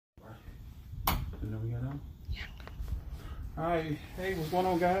Even though we got on. Yeah. All right. Hey, what's going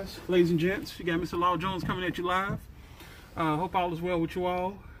on, guys? Ladies and gents, you got Mr. Law Jones coming at you live. Hope all is well with you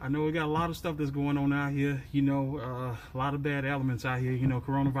all. I know we got a lot of stuff that's going on out here. You know, a lot of bad elements out here. You know,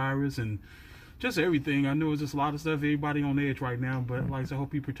 coronavirus and just everything. I know it's just a lot of stuff. Everybody on edge right now. But like I said, I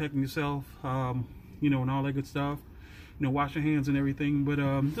hope you're protecting yourself. You know, and all that good stuff. You know, wash your hands and everything. But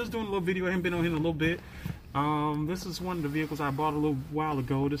just doing a little video. I haven't been on here in a little bit. This is one of the vehicles I bought a little while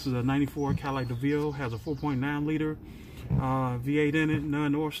ago. This is a 94 Cadillac Deville. Has a 4.9 liter V8 in it,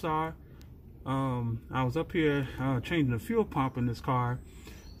 none North Star. I was up here changing the fuel pump in this car,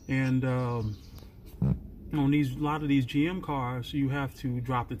 and on a lot of these GM cars, you have to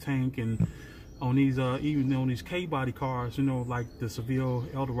drop the tank, and on these even on these K-body cars, you know, like the Seville,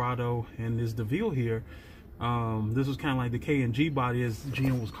 Eldorado, and this DeVille here, this was kind of like the K and G body, as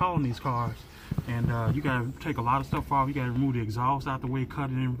GM was calling these cars. And you gotta take a lot of stuff off. You gotta remove the exhaust out the way, cut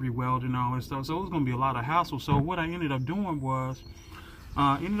it and re-weld and all that stuff. So it was gonna be a lot of hassle. So what I ended up doing was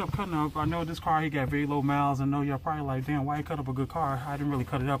ended up cutting up. I know this car, he got very low miles. I know y'all probably like, damn, why you cut up a good car? I didn't really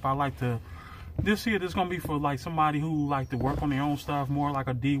cut it up. I like to, this is gonna be for like somebody who like to work on their own stuff, more like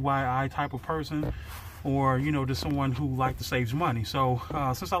a DIY type of person, or you know, just someone who like to save money. So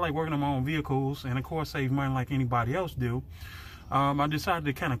since I like working on my own vehicles and of course save money like anybody else do, I decided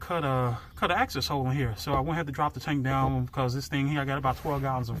to kind of cut an access hole in here. So I won't have to drop the tank down, because this thing here, I got about 12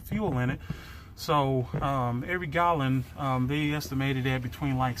 gallons of fuel in it. So every gallon, they estimated at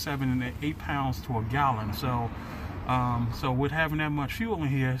between like 7 and 8 pounds to a gallon. So so with having that much fuel in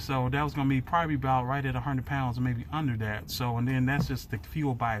here, so that was gonna be probably about right at 100 pounds or maybe under that. So, and then that's just the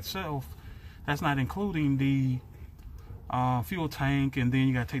fuel by itself. That's not including the fuel tank, and then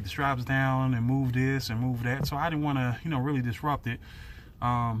you got to take the straps down and move this and move that. So I didn't want to, you know, really disrupt it.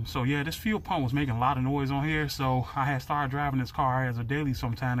 So yeah, this fuel pump was making a lot of noise on here. So I had started driving this car as a daily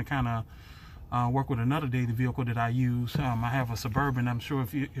sometime to kind of work with another daily vehicle that I use. I have a Suburban. I'm sure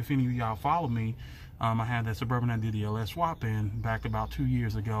if any of y'all follow me, I had that Suburban I did the LS swap in back about 2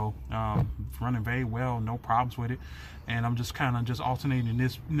 years ago. Running very well, no problems with it. And I'm just kind of alternating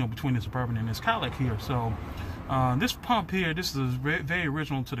this, you know, between the Suburban and this Cadillac here. So this pump here, this is very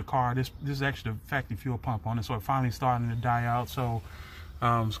original to the car. This is actually the factory fuel pump on it. So it finally starting to die out. So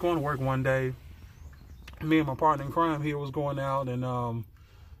I was going to work one day. Me and my partner in crime here was going out and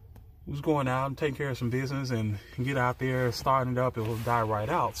taking care of some business, and get out there, starting it up, it will die right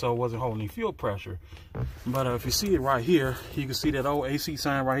out. So it wasn't holding any fuel pressure. But if you see it right here, you can see that old AC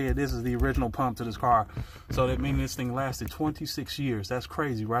sign right here. This is the original pump to this car. So that means this thing lasted 26 years. That's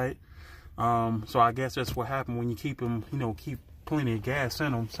crazy, right? So I guess that's what happened when you keep them, you know, keep plenty of gas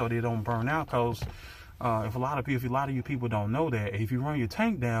in them so they don't burn out. Because if a lot of you people don't know that, if you run your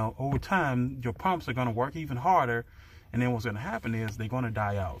tank down over time, your pumps are going to work even harder. And then what's going to happen is they're going to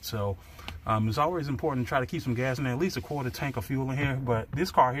die out. So it's always important to try to keep some gas in there, at least a quarter tank of fuel in here. But this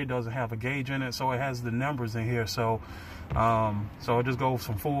car here doesn't have a gauge in it, so it has the numbers in here. So so it just goes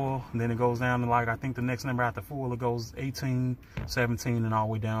from full, and then it goes down to, like, I think the next number after full, it goes 18, 17, and all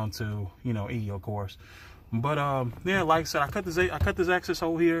the way down to, you know, E, of course. But yeah, like I said, I cut this access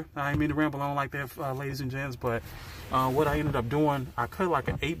hole here. I didn't mean to ramble on like that, ladies and gents. But what I ended up doing, I cut like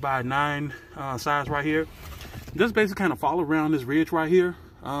an 8x9 size right here. Just basically kind of follow around this ridge right here.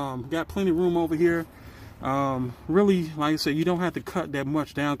 Got plenty of room over here. Really, like I said, you don't have to cut that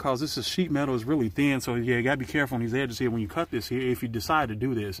much down, because this is sheet metal, is really thin. So yeah, you gotta be careful on these edges here when you cut this here, if you decide to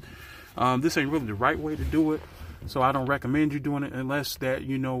do this. This ain't really the right way to do it. So I don't recommend you doing it unless that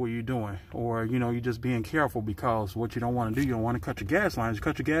you know what you're doing, or you know, you're just being careful, because what you don't want to do, you don't want to cut your gas lines. You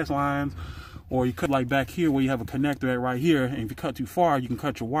cut your gas lines, or you cut like back here where you have a connector at right here, and if you cut too far, you can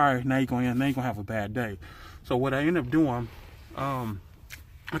cut your wire. Now you're gonna have a bad day. So what I end up doing,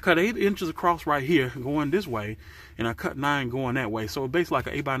 I cut 8 inches across right here going this way, and I cut 9 going that way. So it's basically like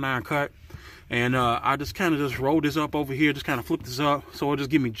an 8x9 cut. And I just kind of roll this up over here, just kind of flip this up. So it'll just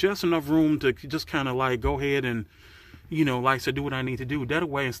give me just enough room to just kind of like go ahead and, you know, like I said, do what I need to do. That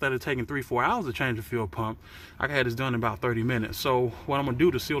way, instead of taking 3-4 hours to change the fuel pump, I can have this done in about 30 minutes. So what I'm going to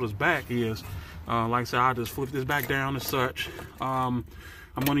do to seal this back is, like I said, I'll just flip this back down as such. I'm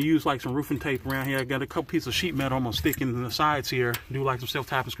going to use like some roofing tape around here. I got a couple pieces of sheet metal I'm going to stick in the sides here. Do like some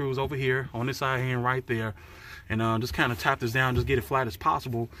self-tapping screws over here on this side here and right there. And just kind of tap this down, just get it flat as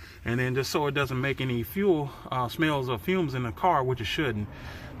possible. And then just so it doesn't make any fuel smells or fumes in the car, which it shouldn't.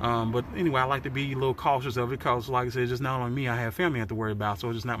 But anyway, I like to be a little cautious of it, because like I said, it's just not only me, I have family I have to worry about. So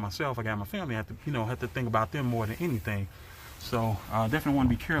it's just not myself. I got my family. I have to, you know, have to think about them more than anything. So definitely want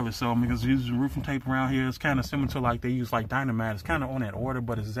to be careless. So because using roofing tape around here, it's kind of similar to like they use like dynamite. It's kind of on that order,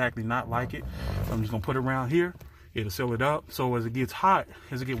 but it's exactly not like it. So I'm just gonna put it around here, it'll seal it up. So as it gets hot,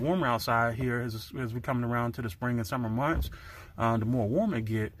 as it get warmer outside here, as we're coming around to the spring and summer months, the more warm it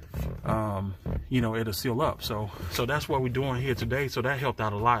get, you know, it'll seal up. So that's what we're doing here today. So that helped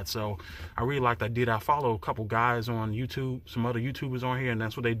out a lot. So I really liked I did. I follow a couple guys on YouTube, some other YouTubers on here, and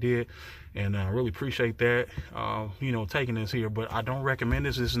that's what they did. And I really appreciate that, you know, taking this here. But I don't recommend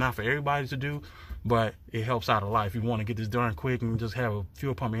this. This is not for everybody to do, but it helps out a lot. If you want to get this done quick and just have a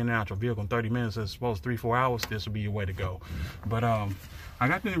fuel pump in and out your vehicle in 30 minutes, as opposed to 3-4 hours, this will be your way to go. But I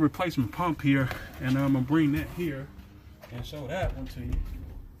got the replacement pump here, and I'm gonna bring that here and show that one to you.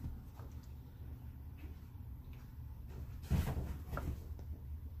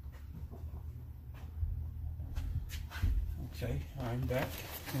 Okay, I'm back.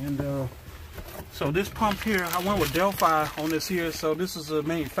 And so this pump here, I went with Delphi on this here. So this is a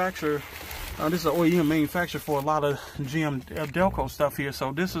manufacturer, this is an OEM manufacturer for a lot of GM Delco stuff here.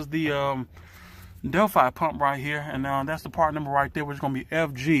 So this is the Delphi pump right here, and that's the part number right there, which is going to be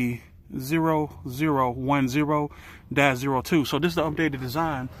FG0010-02. So this is the updated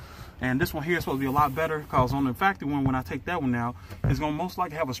design, and this one here is supposed to be a lot better, because on the factory one, when I take that one out, it's going to most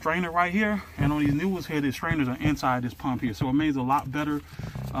likely have a strainer right here, and on these new ones here, the strainers are inside this pump here. So it makes a lot better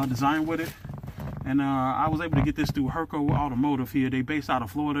design with it. And I was able to get this through Herco Automotive here. They based out of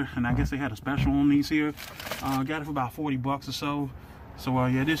Florida, and I guess they had a special on these here. Got it for about 40 bucks or so. So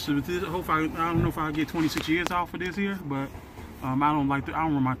yeah, this hopefully, I don't know if I get 26 years off for this here, but I don't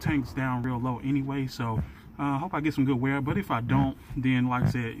run my tanks down real low anyway. So hope I get some good wear. But if I don't, then like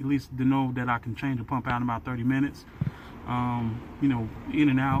I said, at least to know that I can change the pump out in about 30 minutes. You know, in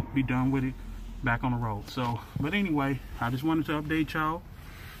and out, be done with it, back on the road. So, but anyway, I just wanted to update y'all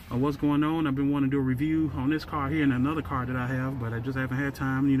what's going on. I've been wanting to do a review on this car here and another car that I have, but I just haven't had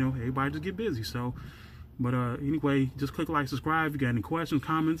time. You know, everybody just get busy. So, but anyway, just click like, subscribe. If you got any questions,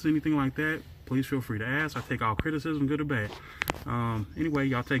 comments, anything like that, please feel free to ask. I take all criticism, good or bad. Anyway,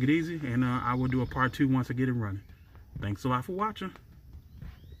 y'all take it easy, and I will do a part 2 once I get it running. Thanks a lot for watching.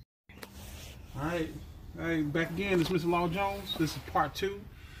 All right, back again. It's Mr. Law Jones. This is part 2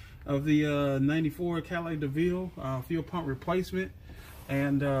 of the 94 Cadillac Deville fuel pump replacement.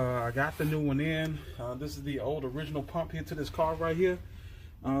 And I got the new one in. This is the old original pump here to this car right here.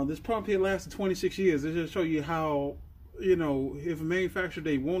 This pump here lasted 26 years. This just show you how, you know, if a manufacturer,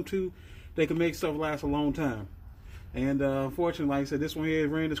 they want to, they can make stuff last a long time. And unfortunately, like I said, this one here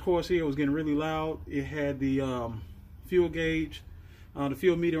ran this course here. It was getting really loud. It had the fuel gauge, the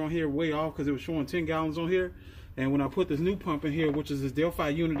fuel meter on here way off, because it was showing 10 gallons on here. And when I put this new pump in here, which is this Delphi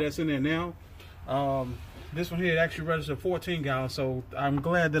unit that's in there now, this one here actually registered 14 gallons. So I'm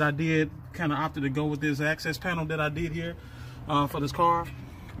glad that I did kind of opted to go with this access panel that I did here for this car.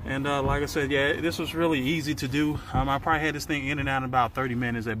 And like I said, yeah, this was really easy to do. I probably had this thing in and out in about 30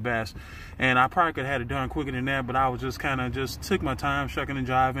 minutes at best. And I probably could have had it done quicker than that, but I was just kind of just took my time shucking and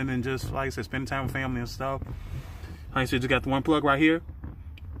driving, and just, like I said, spending time with family and stuff. Like I said, you got the one plug right here.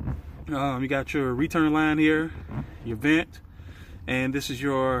 You got your return line here, your vent, and this is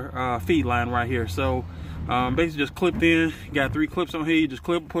your feed line right here. So basically just clipped in. You got 3 clips on here. You just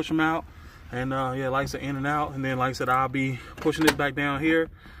clip, push them out, and yeah, like I said, in and out. And then, like I said, I'll be pushing this back down here.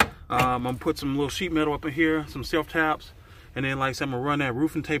 I'm gonna put some little sheet metal up in here, some self taps, and then, like I said, I'm gonna run that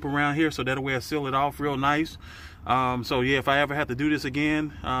roofing tape around here, so that way I seal it off real nice. So yeah, if I ever have to do this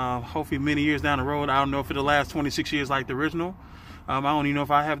again, hopefully many years down the road, I don't know if it'll last 26 years like the original. I don't even know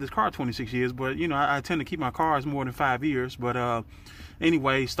if I have this car 26 years, but you know, I tend to keep my cars more than 5 years. But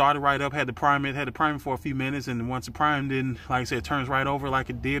anyway, started right up, had to prime it for a few minutes, and once it primed, then, like I said, it turns right over like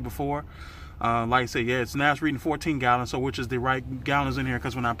it did before. Like I said, yeah, now it's reading 14 gallons, so which is the right gallons in here,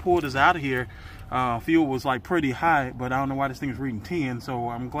 because when I pulled this out of here, fuel was like pretty high, but I don't know why this thing is reading 10, so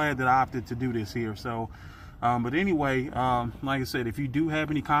I'm glad that I opted to do this here. So but anyway, like I said, if you do have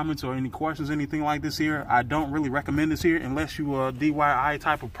any comments or any questions, anything like this here, I don't really recommend this here unless you are a DIY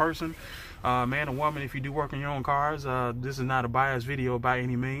type of person, man or woman. If you do work on your own cars, this is not a biased video by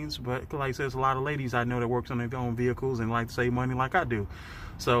any means, but like I said, there's a lot of ladies I know that works on their own vehicles and like to save money like I do.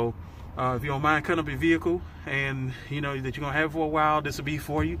 So if you don't mind cutting up your vehicle, and you know that you're gonna have it for a while, this will be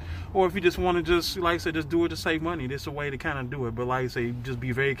for you. Or if you just want to just, like I said, just do it to save money, this is a way to kind of do it. But like I say, just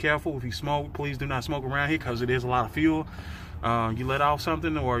be very careful. If you smoke, please do not smoke around here, because it is a lot of fuel. You let off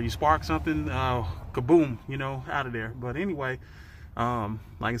something or you spark something, kaboom, you know, out of there. But anyway,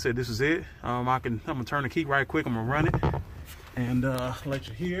 like I said, this is it. I'm gonna turn the key right quick. I'm gonna run it and let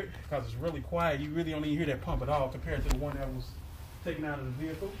you hear it, because it's really quiet. You really don't even hear that pump at all compared to the one that was taken out of the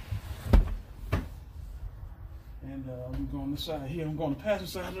vehicle. And I'm going on this side here. I'm going to the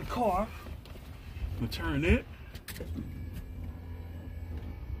passenger side of the car. I'm going to turn it.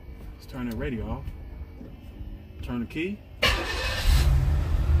 Let's turn that radio off. Turn the key.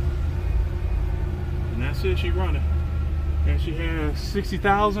 And that's it, she's running. And she has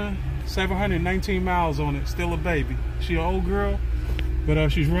 60,719 miles on it, still a baby. She an old girl, but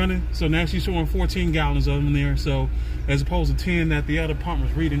she's running. So now she's showing 14 gallons of them in there, so as opposed to 10 that the other pump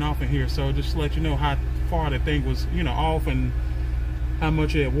was reading off in here. So just to let you know how far that thing was, you know, off and how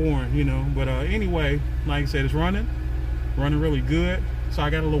much it had worn, you know. But anyway, like I said, it's running really good. So I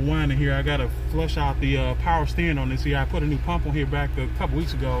got a little whine in here. I got to flush out the power steering on this here. I put a new pump on here back a couple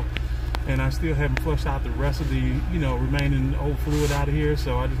weeks ago, and I still haven't flushed out the rest of the, you know, remaining old fluid out of here.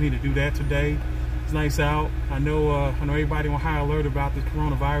 So I just need to do that today. It's nice out. I know everybody on high alert about this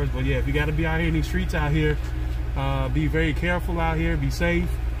coronavirus, but yeah, if you got to be out here in these streets out here, be very careful out here. Be safe,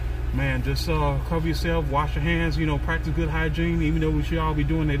 man. Just cover yourself, wash your hands. You know, practice good hygiene. Even though we should all be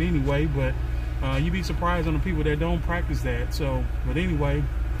doing that anyway, but you'd be surprised on the people that don't practice that. So, but anyway,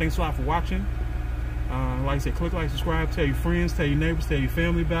 thanks a lot for watching. Like I said, click like, subscribe, tell your friends, tell your neighbors, tell your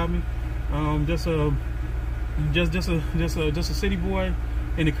family about me. Just a city boy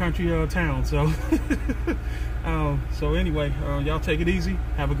in the country town. So so anyway, y'all take it easy,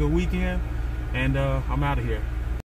 have a good weekend, and I'm out of here.